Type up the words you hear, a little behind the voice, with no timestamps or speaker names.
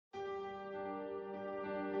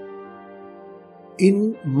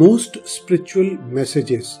In most spiritual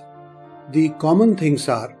messages, the common things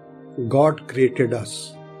are God created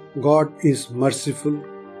us. God is merciful,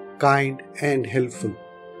 kind and helpful.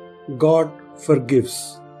 God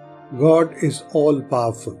forgives. God is all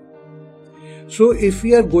powerful. So if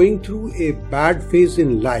we are going through a bad phase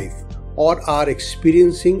in life or are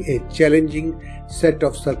experiencing a challenging set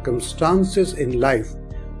of circumstances in life,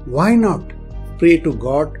 why not pray to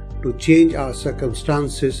God to change our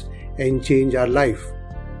circumstances and change our life?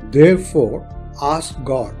 Therefore, ask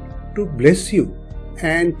God to bless you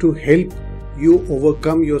and to help you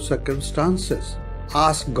overcome your circumstances.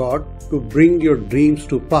 Ask God to bring your dreams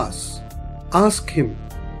to pass. Ask Him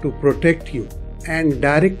to protect you and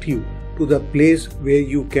direct you to the place where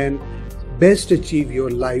you can best achieve your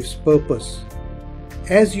life's purpose.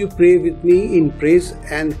 As you pray with me in praise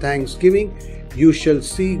and thanksgiving, you shall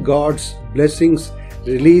see God's blessings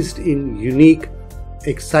released in unique,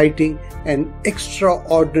 exciting and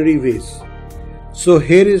extraordinary ways. So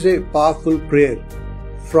here is a powerful prayer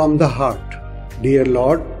from the heart. Dear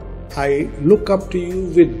Lord, I look up to you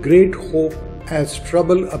with great hope as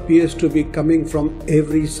trouble appears to be coming from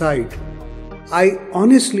every side. I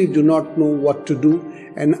honestly do not know what to do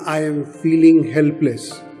and I am feeling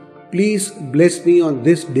helpless. Please bless me on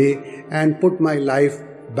this day and put my life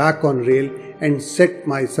back on rail and set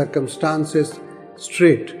my circumstances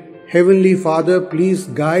straight. Heavenly Father, please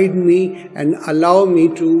guide me and allow me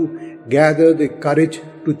to gather the courage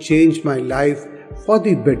to change my life for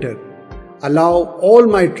the better. Allow all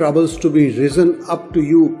my troubles to be risen up to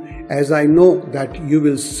you, as I know that you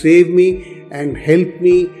will save me and help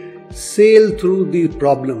me sail through the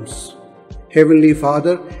problems. Heavenly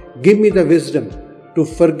Father, give me the wisdom to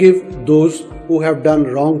forgive those who have done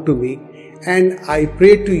wrong to me, and I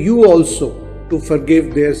pray to you also to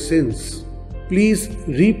forgive their sins. Please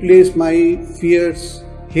replace my fears,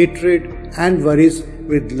 hatred and worries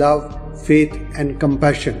with love, faith and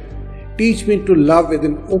compassion. Teach me to love with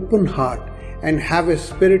an open heart and have a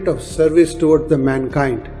spirit of service toward the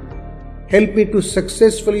mankind. Help me to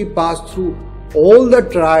successfully pass through all the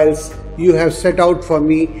trials you have set out for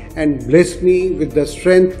me and bless me with the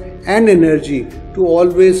strength and energy to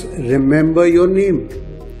always remember your name.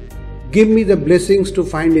 Give me the blessings to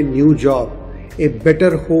find a new job, a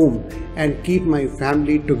better home and keep my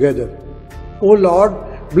family together. O Lord,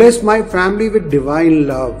 bless my family with divine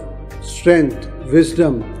love, strength,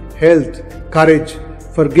 wisdom, health, courage,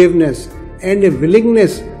 forgiveness and a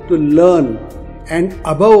willingness to learn, and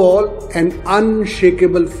above all an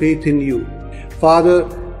unshakable faith in you. Father,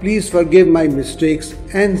 please forgive my mistakes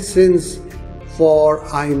and sins, for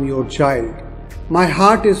I am your child. My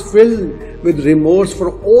heart is filled with remorse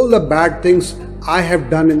for all the bad things I have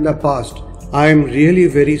done in the past. I am really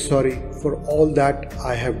very sorry for all that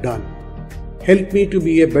I have done. Help me to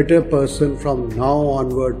be a better person from now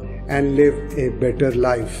onward and live a better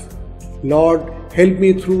life. Lord, help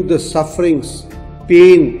me through the sufferings,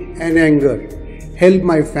 pain and anger. Help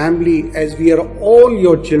my family as we are all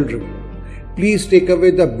your children. Please take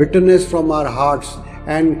away the bitterness from our hearts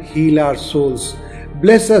and heal our souls.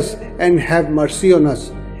 Bless us and have mercy on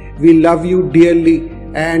us. We love you dearly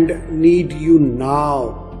and need you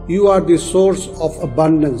now. You are the source of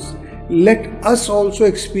abundance. Let us also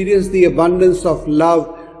experience the abundance of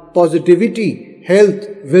love, positivity, health,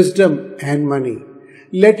 wisdom and money.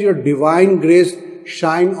 Let your divine grace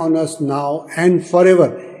shine on us now and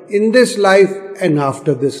forever, in this life and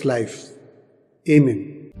after this life. Amen.